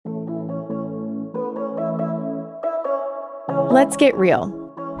Let's get real.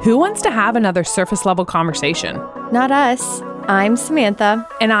 Who wants to have another surface level conversation? Not us. I'm Samantha.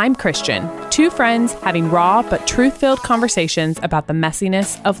 And I'm Christian. Two friends having raw but truth-filled conversations about the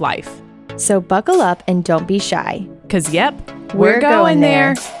messiness of life. So buckle up and don't be shy. 'Cause yep, we're going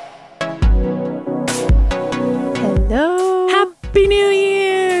there. Hello. Happy New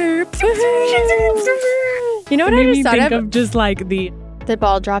Year! You know what I just thought think of just like the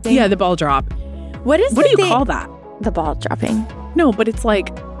ball dropping? the ball drop. What do you call that? The ball dropping. No, but it's like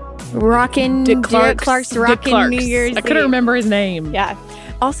Rockin' Dick Clark's rockin' New Year's I couldn't Eve. remember his name. Yeah.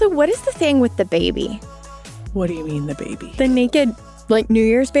 Also, what is the thing with the baby? What do you mean, the baby? The naked, like, New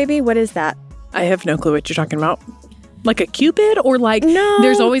Year's baby? What is that? I have no clue what you're talking about. Like a Cupid? Or like, No.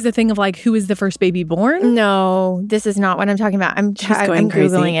 There's always a thing of like, who is the first baby born? No, this is not what I'm talking about. I'm going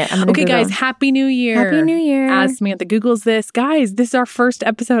crazy. Googling it. I'm gonna Okay, Google. guys, Happy New Year. Happy New Year. As Samantha Googles this. Guys, this is our first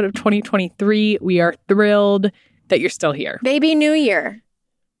episode of 2023. We are thrilled that you're still here. Baby New Year.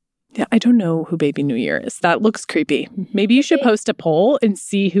 Yeah, I don't know who Baby New Year is. That looks creepy. Maybe you should post a poll and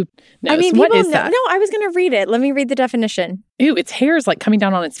see who knows. I mean, what is know. that? No, I was going to read it. Let me read the definition. Ew, its hair is like coming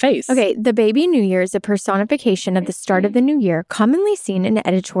down on its face. Okay, the baby New Year is a personification of the start of the new year, commonly seen in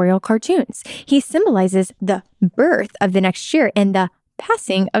editorial cartoons. He symbolizes the birth of the next year and the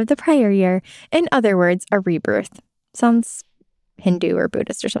passing of the prior year. In other words, a rebirth. Sounds Hindu or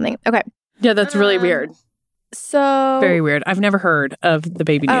Buddhist or something. Okay. Yeah, that's really weird. So Very weird. I've never heard of the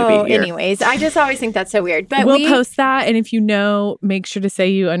Baby New Year. Anyways, I just always think that's so weird. But we'll post that, and if you know, make sure to say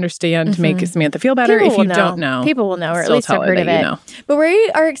you understand to make Samantha feel better. People If will you don't know, people will know, or at still least have tell her heard of that it. you know. But we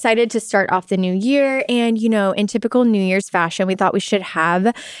are excited to start off the new year, and in typical New Year's fashion, we thought we should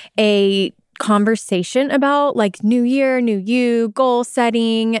have a conversation about like new year, new you, goal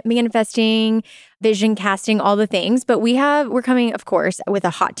setting, manifesting, vision casting, all the things. But we're coming, of course, with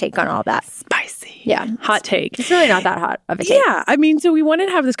a hot take on all that. Spicy. Yeah. Hot take. It's really not that hot of a take. Yeah. I mean, so we wanted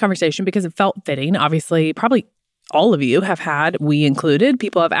to have this conversation because it felt fitting. Obviously, probably all of you have had, we included,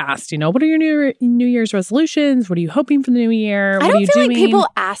 people have asked, what are your New Year's resolutions? What are you hoping for the new year? What I are don't you feel doing? like people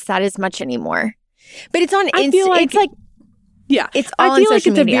ask that as much anymore. But it's on I feel like- it's like Yeah. it's all I feel on like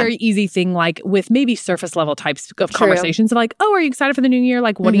social it's media. a very easy thing, like with maybe surface level types of True. conversations of like, oh, are you excited for the new year?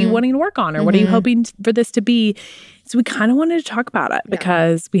 Like, what are you wanting to work on? Or what are you hoping for this to be? So we kind of wanted to talk about it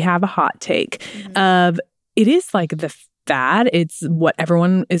because we have a hot take of it is like the fad. It's what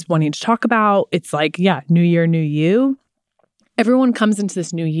everyone is wanting to talk about. It's like, new year, new you. Everyone comes into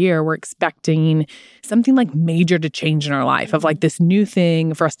this new year, we're expecting something like major to change in our life, of like this new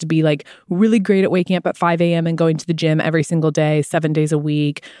thing for us to be like really great at waking up at 5 a.m. and going to the gym every single day, 7 days a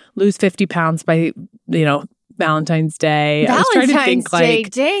week, lose 50 pounds by, Valentine's Day. I was trying to think Day.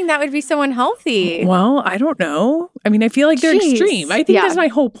 Dang, that would be so unhealthy. Well, I don't know. I mean, I feel like they're Jeez. extreme. I think that's my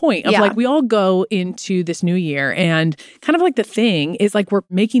whole point of like we all go into this new year and kind of like the thing is like we're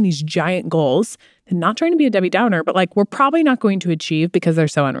making these giant goals and not trying to be a Debbie Downer, but like we're probably not going to achieve because they're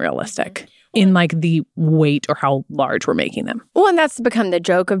so unrealistic in like the weight or how large we're making them. Well, and that's become the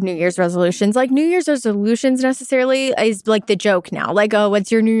joke of New Year's resolutions. Like New Year's resolutions necessarily is like the joke now. Like, oh,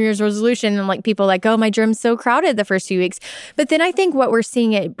 what's your New Year's resolution? And like people like, oh, my gym's so crowded the first few weeks. But then I think what we're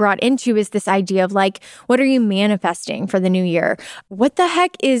seeing it brought into is this idea of like, what are you manifesting for the new year? What the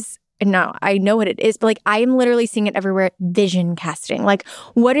heck is... No, I know what it is, but like I am literally seeing it everywhere. Vision casting. Like,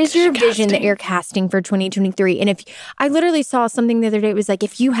 what is your vision that you're casting for 2023? And if I literally saw something the other day, it was like,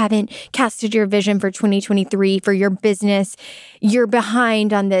 if you haven't casted your vision for 2023 for your business, you're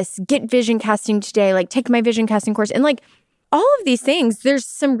behind on this. Get vision casting today. Like, take my vision casting course. And like, all of these things, there's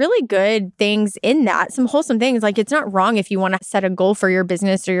some really good things in that, some wholesome things. Like, it's not wrong if you want to set a goal for your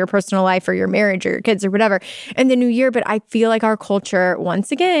business or your personal life or your marriage or your kids or whatever in the new year. But I feel like our culture,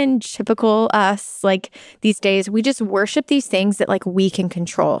 once again, typical us, like these days, we just worship these things that like we can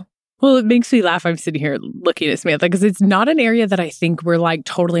control. Well, it makes me laugh. I'm sitting here looking at Samantha because it's not an area that I think we're like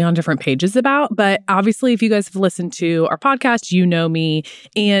totally on different pages about. But obviously, if you guys have listened to our podcast, you know me.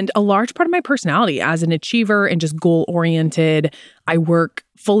 And a large part of my personality as an achiever and just goal-oriented, I work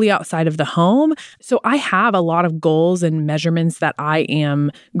fully outside of the home. So I have a lot of goals and measurements that I am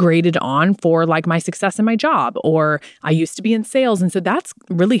graded on for like my success in my job, or I used to be in sales. And so that's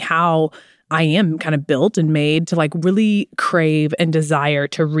really how I am kind of built and made to like really crave and desire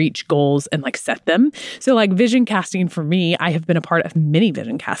to reach goals and like set them. So like vision casting for me, I have been a part of many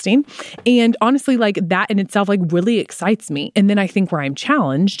vision casting. And honestly, like that in itself like really excites me. And then I think where I'm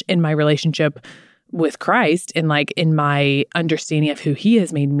challenged in my relationship with Christ and like in my understanding of who he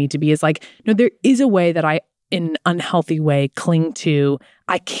has made me to be is like, no, there is a way that I, in an unhealthy way, cling to,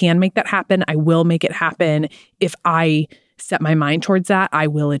 I can make that happen. I will make it happen. If I set my mind towards that, I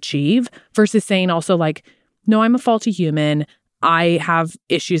will achieve, versus saying also like, no, I'm a faulty human. I have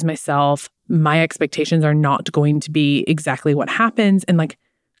issues myself. My expectations are not going to be exactly what happens. And like,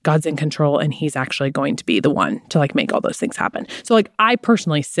 God's in control and he's actually going to be the one to like make all those things happen. So like, I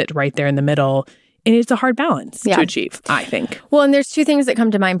personally sit right there in the middle. And it's a hard balance to achieve, I think. Well, and there's two things that come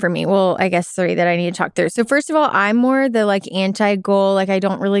to mind for me. Well, I guess three that I need to talk through. So first of all, I'm more the like anti-goal. Like I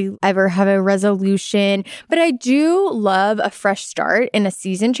don't really ever have a resolution, but I do love a fresh start and a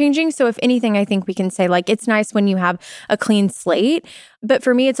season changing. So if anything, I think we can say like, it's nice when you have a clean slate. But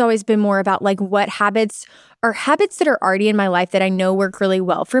for me, it's always been more about like what habits are habits that are already in my life that I know work really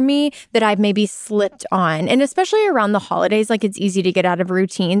well for me that I've maybe slipped on. And especially around the holidays, like it's easy to get out of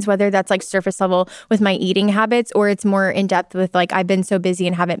routines, whether that's like surface level with my eating habits or it's more in depth with like I've been so busy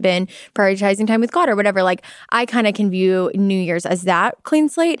and haven't been prioritizing time with God or whatever. Like I kind of can view New Year's as that clean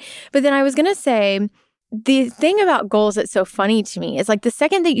slate. But then I was going to say, the thing about goals that's so funny to me is like the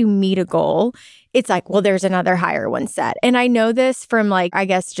second that you meet a goal, it's like, well, there's another higher one set. And I know this from like, I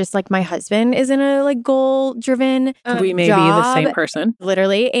guess just like my husband is in a like goal driven we may job, be the same person.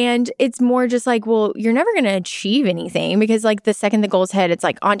 Literally. And it's more just like, well, you're never going to achieve anything because like the second the goal's hit, it's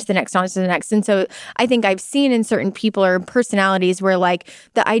like on to the next, on to the next. And so I think I've seen in certain people or personalities where like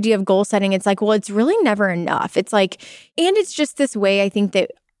the idea of goal setting, it's like, well, it's really never enough. It's like, and it's just this way I think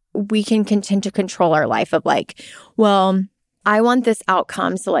that we can continue to control our life of like, well, I want this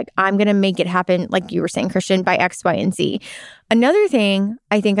outcome. So like, I'm going to make it happen. Like you were saying, Christian, by X, Y, and Z. Another thing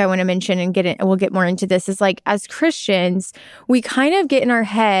I think I want to mention and we'll get more into this is like, as Christians, we kind of get in our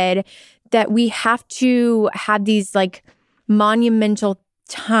head that we have to have these like monumental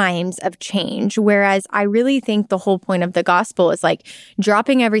times of change. Whereas I really think the whole point of the gospel is like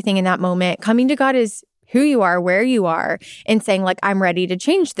dropping everything in that moment, coming to God is who you are, where you are, and saying like, I'm ready to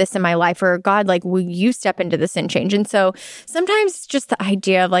change this in my life, or God, like, will you step into this and change? And so sometimes just the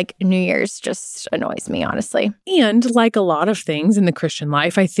idea of like New Year's just annoys me, honestly. And like a lot of things in the Christian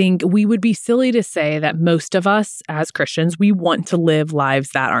life, I think we would be silly to say that most of us as Christians, we want to live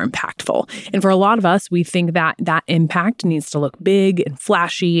lives that are impactful. And for a lot of us, we think that that impact needs to look big and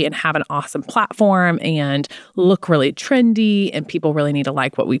flashy and have an awesome platform and look really trendy, and people really need to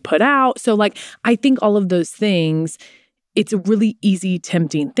like what we put out. So like, I think all of those things, it's a really easy,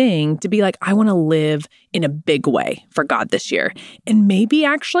 tempting thing to be like, I want to live in a big way for God this year. And maybe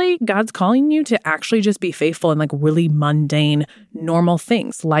actually God's calling you to actually just be faithful in like really mundane, normal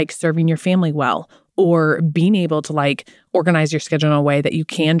things like serving your family well, or being able to like organize your schedule in a way that you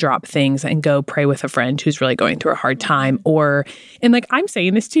can drop things and go pray with a friend who's really going through a hard time. And like, I'm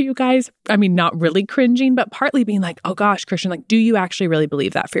saying this to you guys, I mean, not really cringing, but partly being like, oh gosh, Christian, like, do you actually really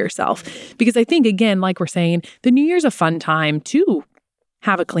believe that for yourself? Because I think, again, like we're saying, the New Year's a fun time to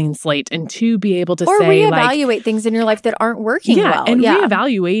have a clean slate and to be able to say reevaluate like, things in your life that aren't working well. And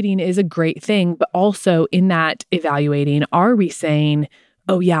reevaluating is a great thing. But also in that evaluating, are we saying,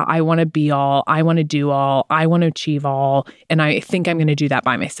 oh yeah, I want to be all, I want to do all, I want to achieve all, and I think I'm going to do that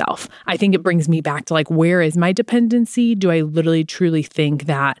by myself. I think it brings me back to like, where is my dependency? Do I literally truly think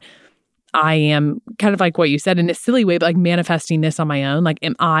that I am kind of like what you said in a silly way, but like manifesting this on my own? Like,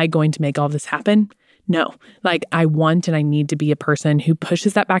 am I going to make all this happen? No. Like, I want and I need to be a person who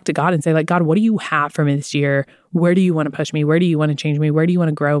pushes that back to God and say like, God, what do you have for me this year? Where do you want to push me? Where do you want to change me? Where do you want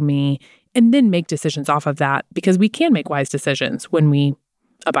to grow me? And then make decisions off of that, because we can make wise decisions when we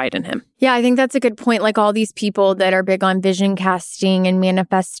abide in him. Yeah, I think that's a good point. Like all these people that are big on vision casting and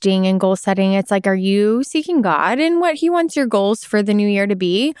manifesting and goal setting, it's like, are you seeking God and what he wants your goals for the new year to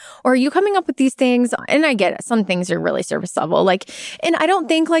be? Or are you coming up with these things? And I get it. Some things are really surface level. Like, and I don't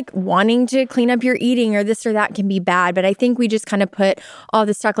think like wanting to clean up your eating or this or that can be bad, but I think we just kind of put all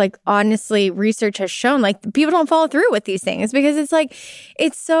this talk, like honestly, research has shown like people don't follow through with these things because it's like,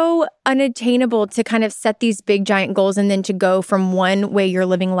 it's so unattainable to kind of set these big giant goals and then to go from one way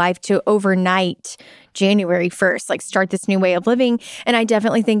you're living life to overnight January 1st, like start this new way of living. And I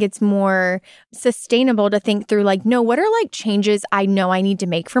definitely think it's more sustainable to think through like, no, what are like changes I know I need to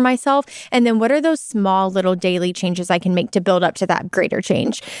make for myself? And then what are those small little daily changes I can make to build up to that greater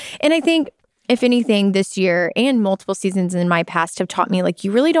change? And I think if anything, this year and multiple seasons in my past have taught me, like,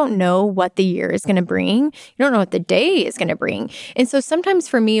 you really don't know what the year is going to bring. You don't know what the day is going to bring. And so sometimes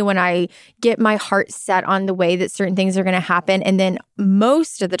for me, when I get my heart set on the way that certain things are going to happen, and then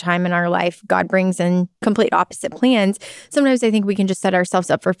most of the time in our life, God brings in complete opposite plans, sometimes I think we can just set ourselves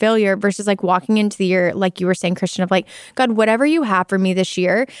up for failure versus like walking into the year, like you were saying, Christian, of like, God, whatever you have for me this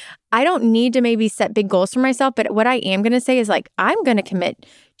year, I don't need to maybe set big goals for myself, but what I am going to say is like, I'm going to commit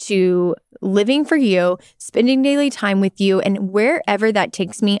to living for you, spending daily time with you, and wherever that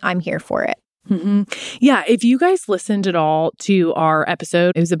takes me, I'm here for it. Mm-hmm. Yeah, if you guys listened at all to our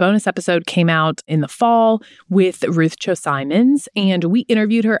episode, it was a bonus episode, came out in the fall with Ruth Cho Simons, and we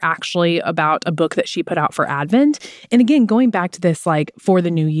interviewed her actually about a book that she put out for Advent. And again, going back to this, like for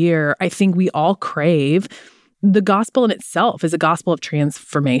the new year, I think we all crave. The gospel in itself is a gospel of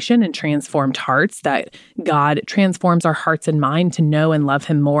transformation and transformed hearts, that God transforms our hearts and mind to know and love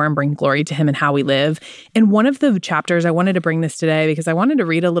him more and bring glory to him in how we live. And one of the chapters, I wanted to bring this today because I wanted to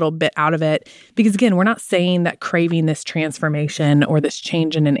read a little bit out of it, because again, we're not saying that craving this transformation or this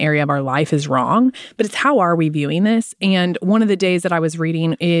change in an area of our life is wrong, but it's how are we viewing this? And one of the days that I was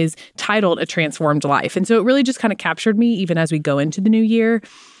reading is titled A Transformed Life. And so it really just kind of captured me even as we go into the new year.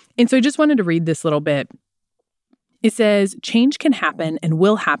 And so I just wanted to read this little bit. It says, change can happen and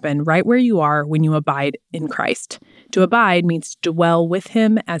will happen right where you are when you abide in Christ. To abide means to dwell with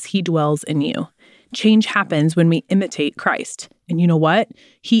him as he dwells in you. Change happens when we imitate Christ. And you know what?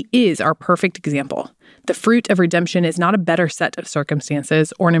 He is our perfect example. The fruit of redemption is not a better set of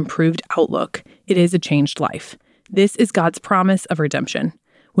circumstances or an improved outlook. It is a changed life. This is God's promise of redemption.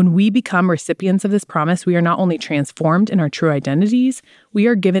 When we become recipients of this promise, we are not only transformed in our true identities, we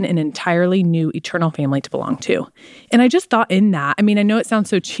are given an entirely new eternal family to belong to. And I just thought in that, I mean, I know it sounds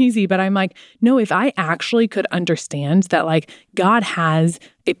so cheesy, but I'm like, no, if I actually could understand that like God has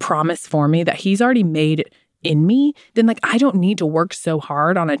a promise for me that he's already made in me, then like I don't need to work so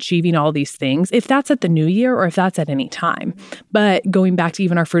hard on achieving all these things, if that's at the new year or if that's at any time. But going back to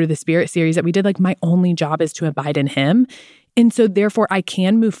even our Fruit of the Spirit series that we did, like my only job is to abide in him. And so therefore, I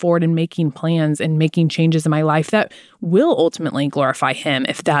can move forward in making plans and making changes in my life that will ultimately glorify him,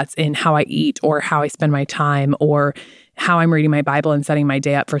 if that's in how I eat or how I spend my time or how I'm reading my Bible and setting my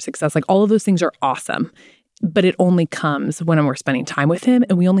day up for success. Like all of those things are awesome, but it only comes when we're spending time with him,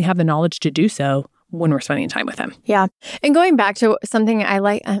 and we only have the knowledge to do so when we're spending time with him. Yeah. And going back to something I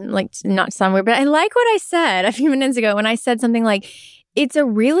like not somewhere, but I like what I said a few minutes ago when I said something like, it's a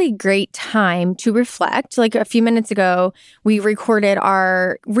really great time to reflect. Like a few minutes ago, we recorded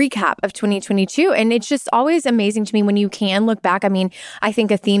our recap of 2022. And it's just always amazing to me when you can look back. I mean, I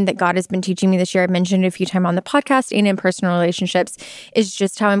think a theme that God has been teaching me this year, I've mentioned it a few times on the podcast and in personal relationships, is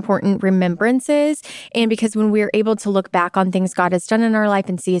just how important remembrance is. And because when we're able to look back on things God has done in our life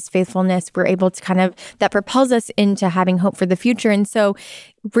and see his faithfulness, we're able to kind of, that propels us into having hope for the future. And so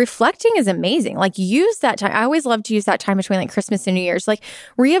reflecting is amazing. Like use that time. I always love to use that time between like Christmas and New Year's, like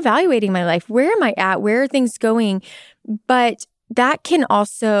reevaluating my life. Where am I at? Where are things going? But that can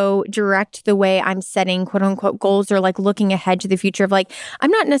also direct the way I'm setting quote unquote goals, or like looking ahead to the future of like, I'm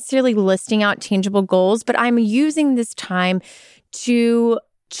not necessarily listing out tangible goals, but I'm using this time to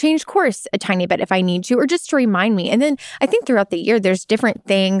change course a tiny bit if I need to, or just to remind me. And then I think throughout the year, there's different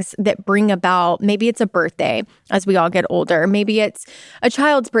things that bring about, maybe it's a birthday as we all get older. Maybe it's a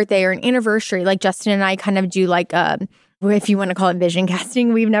child's birthday or an anniversary. Like Justin and I kind of do like if you want to call it vision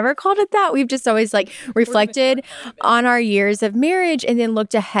casting, we've never called it that. We've just always like reflected on our years of marriage and then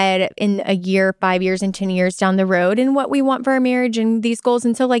looked ahead in a year, 5 years, and 10 years down the road and what we want for our marriage and these goals.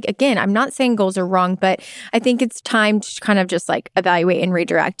 And so like, again, I'm not saying goals are wrong, but I think it's time to kind of just like evaluate and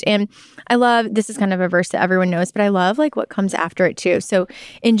redirect. And I love, this is kind of a verse that everyone knows, but I love like what comes after it too. So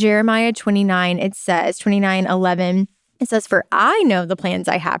in Jeremiah 29, it says, 29:11, it says, "For I know the plans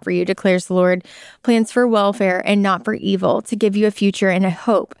I have for you, declares the Lord, plans for welfare and not for evil, to give you a future and a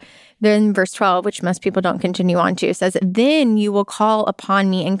hope." Then verse 12, which most people don't continue on to, says, "Then you will call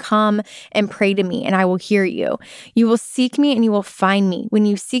upon me and come and pray to me, and I will hear you. You will seek me and you will find me. When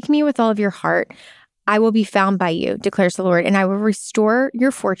you seek me with all of your heart, I will be found by you, declares the Lord, and I will restore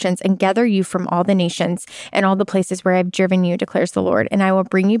your fortunes and gather you from all the nations and all the places where I've driven you, declares the Lord, and I will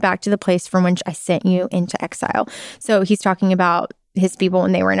bring you back to the place from which I sent you into exile." So he's talking about his people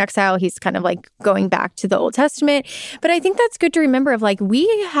when they were in exile. He's kind of like going back to the Old Testament. But I think that's good to remember of like, we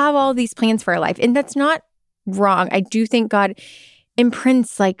have all these plans for our life, and that's not wrong. I do think God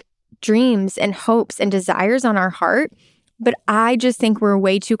imprints like dreams and hopes and desires on our heart. But I just think we're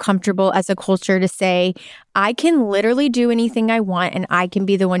way too comfortable as a culture to say, I can literally do anything I want and I can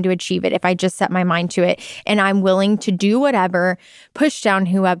be the one to achieve it if I just set my mind to it. And I'm willing to do whatever, push down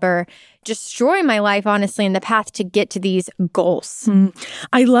whoever, destroy my life, honestly, in the path to get to these goals.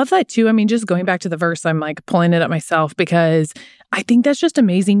 I love that too. I mean, just going back to the verse, I'm like pulling it up myself because I think that's just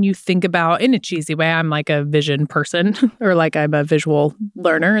amazing. You think about, in a cheesy way, I'm like a vision person or like I'm a visual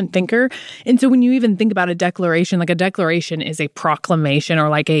learner and thinker. And so when you even think about a declaration, like a declaration is a proclamation or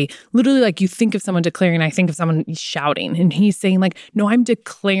like literally like you think of someone declaring, I think of someone shouting and he's saying like, no, I'm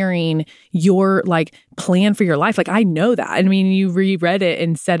declaring your like plan for your life. Like I know that. I mean, you reread it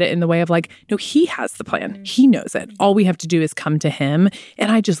and said it in the way of like, no, he has the plan. He knows it. All we have to do is come to him. And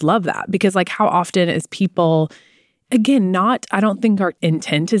I just love that because like how often as people, again, I don't think our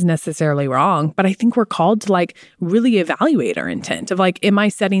intent is necessarily wrong, but I think we're called to like really evaluate our intent of like, am I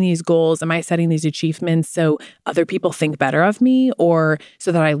setting these goals? Am I setting these achievements so other people think better of me or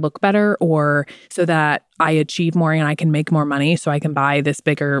so that I look better or so that I achieve more and I can make more money so I can buy this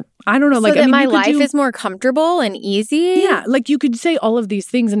bigger, I don't know. So like, that I mean, my life is more comfortable and easy? Yeah. Like you could say all of these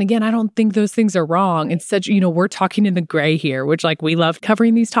things. And again, I don't think those things are wrong. It's such, we're talking in the gray here, which like we love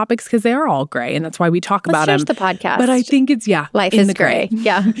covering these topics because they are all gray. And that's why we talk about them. Let's change the podcast. But I think it's, life is gray.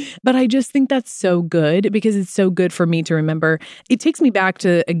 Yeah. But I just think that's so good because it's so good for me to remember. It takes me back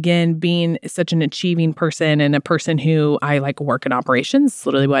to, again, being such an achieving person and a person who I like work in operations. It's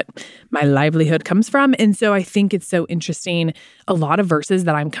literally what my livelihood comes from. And so I think it's so interesting. A lot of verses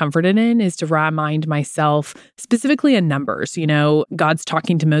that I'm comforted in is to remind myself specifically in Numbers, God's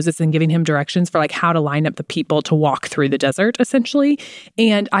talking to Moses and giving him directions for like how to line up the people to walk through the desert essentially.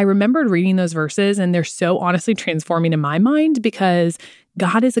 And I remembered reading those verses and they're so honestly transforming in my mind because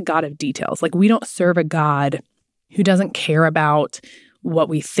God is a God of details. Like we don't serve a God who doesn't care about what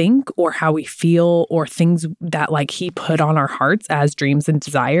we think or how we feel or things that like he put on our hearts as dreams and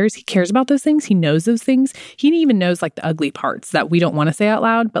desires. He cares about those things. He knows those things. He even knows like the ugly parts that we don't want to say out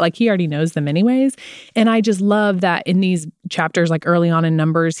loud, but like he already knows them anyways. And I just love that in these chapters, like early on in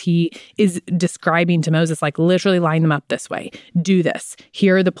Numbers, he is describing to Moses, like literally line them up this way. Do this.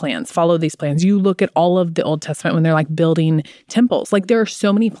 Here are the plans. Follow these plans. You look at all of the Old Testament when they're like building temples. Like there are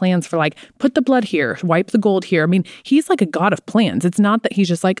so many plans for like, put the blood here, wipe the gold here. I mean, he's like a God of plans. It's not that he's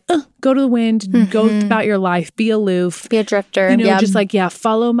just like, go to the wind, go about your life, be aloof. Be a drifter. Just like,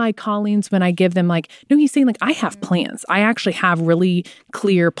 follow my callings when I give them like, no, he's saying like, I have plans. I actually have really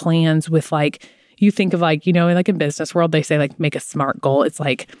clear plans with like, you think of like, like in business world, they say like, make a SMART goal. It's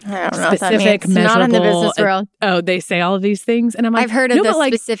like I don't know specific, measurable. Not in the business world. They say all of these things. And I'm like, I've heard of the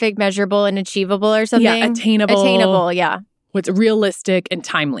specific, measurable, and achievable or something. Yeah, attainable. Yeah. What's realistic and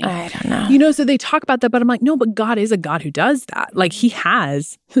timely. I don't know. So they talk about that, but I'm like, no, but God is a God who does that. Like he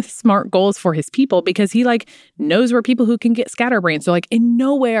has SMART goals for his people because he like knows where people who can get scatterbrained. So like in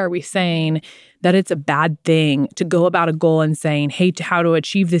no way are we saying that it's a bad thing to go about a goal and saying, hey, how to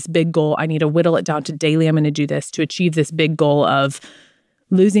achieve this big goal, I need to whittle it down to daily. I'm going to do this to achieve this big goal of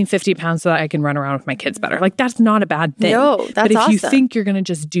losing 50 pounds so that I can run around with my kids better. Like that's not a bad thing. No, that's But if awesome. you think you're going to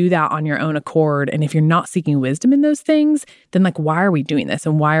just do that on your own accord, and if you're not seeking wisdom in those things, then like, why are we doing this?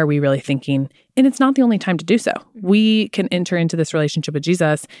 And why are we really thinking? And it's not the only time to do so. We can enter into this relationship with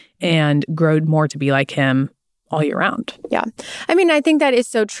Jesus and grow more to be like him all year round. Yeah. I mean, I think that is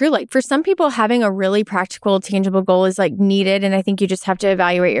so true. Like for some people, having a really practical, tangible goal is like needed. And I think you just have to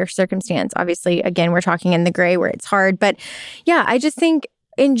evaluate your circumstance. Obviously, again, we're talking in the gray where it's hard. But yeah, I just think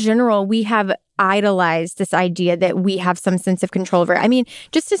in general, we have idolized this idea that we have some sense of control over it. I mean,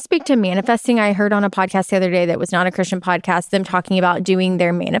 just to speak to manifesting, I heard on a podcast the other day that was not a Christian podcast, them talking about doing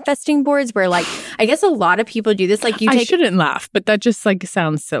their manifesting boards where like, I guess a lot of people do this. Like I shouldn't laugh, but that just like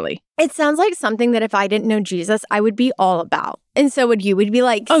sounds silly. It sounds like something that if I didn't know Jesus, I would be all about. And so would you. We'd be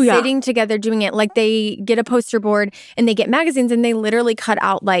like sitting together doing it. Like they get a poster board and they get magazines and they literally cut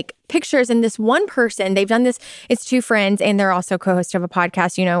out like pictures. And this one person, they've done this, it's two friends and they're also co-host of a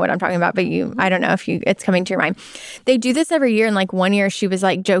podcast. You know what I'm talking about, but I don't know if it's coming to your mind. They do this every year. And like one year she was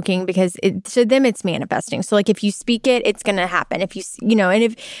like joking because to them it's manifesting. So like if you speak it, it's going to happen. If and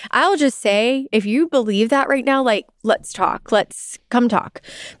if I'll just say, if you believe that right now, like let's talk, let's come talk.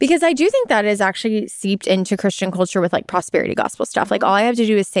 Because I do think that is actually seeped into Christian culture with like prosperity gospel stuff. Like all I have to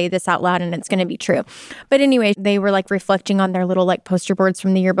do is say this out loud and it's going to be true. But anyway, they were like reflecting on their little like poster boards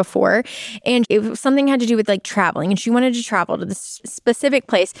from the year before. And something had to do with like traveling. And she wanted to travel to this specific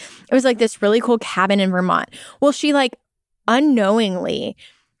place. It was like this really cool cabin in Vermont. Well, she like unknowingly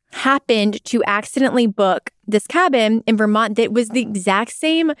happened to accidentally book this cabin in Vermont that was the exact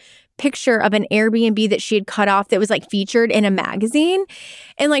same picture of an Airbnb that she had cut off that was like featured in a magazine.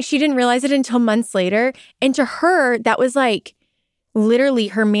 And like she didn't realize it until months later. And to her, that was like literally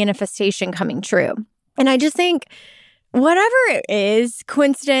her manifestation coming true. And I just think whatever it is,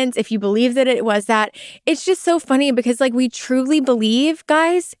 coincidence, if you believe that it was that, it's just so funny because like we truly believe,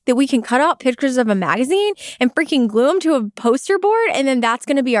 guys, that we can cut out pictures of a magazine and freaking glue them to a poster board and then that's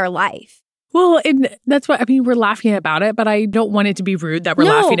going to be our life. Well, and that's what, I mean, we're laughing about it, but I don't want it to be rude that we're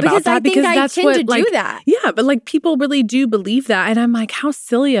laughing about that because that's what, to do that. Yeah, but like people really do believe that. And I'm like, how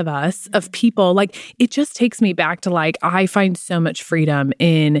silly of us, of people. Like, it just takes me back to like, I find so much freedom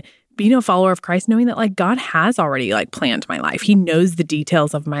in being a follower of Christ, knowing that like God has already like planned my life. He knows the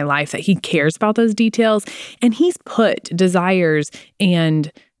details of my life, that he cares about those details. And he's put desires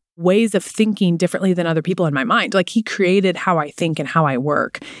and ways of thinking differently than other people in my mind. Like he created how I think and how I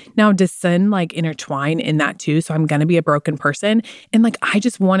work. Now, does sin like intertwine in that too? So I'm going to be a broken person. And like, I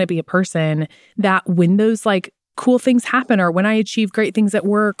just want to be a person that when those like cool things happen, or when I achieve great things at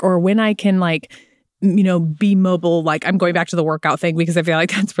work, or when I can like, you know, be mobile, like I'm going back to the workout thing because I feel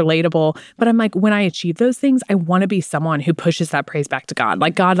like that's relatable. But I'm like, when I achieve those things, I want to be someone who pushes that praise back to God.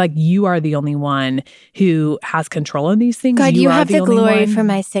 Like, God, like you are the only one who has control of these things. God, you have the glory for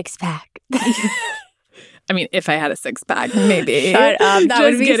my six pack. I mean, if I had a six pack, maybe. Shut up. That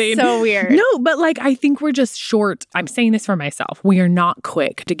would be so weird. No, but like, I think we're just short. I'm saying this for myself. We are not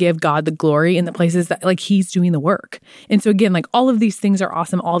quick to give God the glory in the places that like he's doing the work. And so again, like all of these things are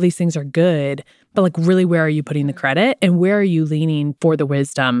awesome. All these things are good. But like, really, where are you putting the credit? And where are you leaning for the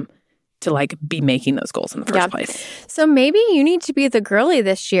wisdom to like be making those goals in the first place? So maybe you need to be the girly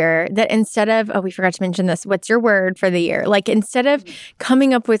this year that instead of, oh, we forgot to mention this, what's your word for the year? Like instead of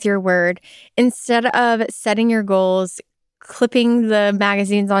coming up with your word, instead of setting your goals, clipping the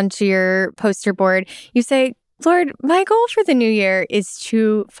magazines onto your poster board, you say, Lord, my goal for the new year is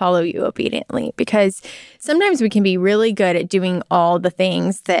to follow you obediently. Because sometimes we can be really good at doing all the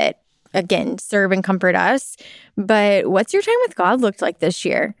things that, again, serve and comfort us. But what's your time with God looked like this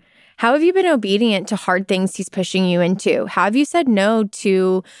year? How have you been obedient to hard things he's pushing you into? How have you said no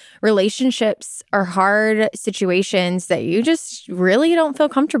to relationships or hard situations that you just really don't feel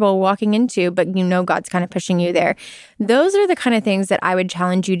comfortable walking into, but you know God's kind of pushing you there? Those are the kind of things that I would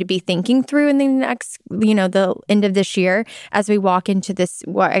challenge you to be thinking through in the next, you know, the end of this year as we walk into this,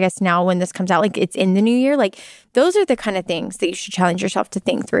 well, I guess now when this comes out, like it's in the new year, like those are the kind of things that you should challenge yourself to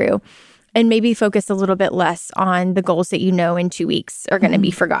think through. And maybe focus a little bit less on the goals that you know in 2 weeks are going to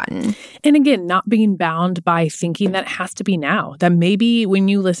be forgotten. And again, not being bound by thinking that it has to be now. That maybe when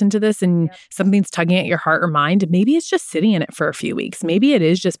you listen to this and something's tugging at your heart or mind, maybe it's just sitting in it for a few weeks. Maybe it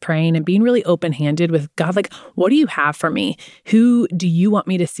is just praying and being really open-handed with God. Like, what do you have for me? Who do you want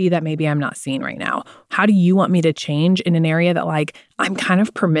me to see that maybe I'm not seeing right now? How do you want me to change in an area that like I'm kind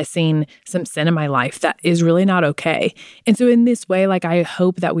of permissing some sin in my life that is really not okay? And so in this way, like I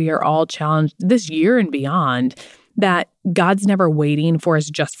hope that we are all challenged this year and beyond, that God's never waiting for us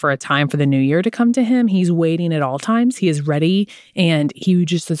just for a time for the new year to come to him. He's waiting at all times. He is ready, and he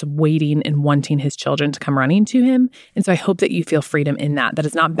just is waiting and wanting his children to come running to him. And so I hope that you feel freedom in that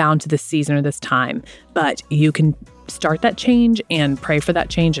is not bound to this season or this time, but you can start that change and pray for that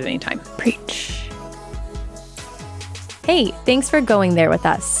change at any time. Preach. Hey, thanks for going there with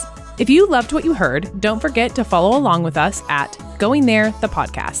us. If you loved what you heard, don't forget to follow along with us at Going There, the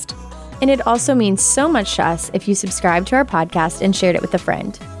podcast. And it also means so much to us if you subscribe to our podcast and shared it with a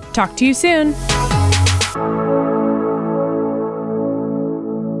friend. Talk to you soon.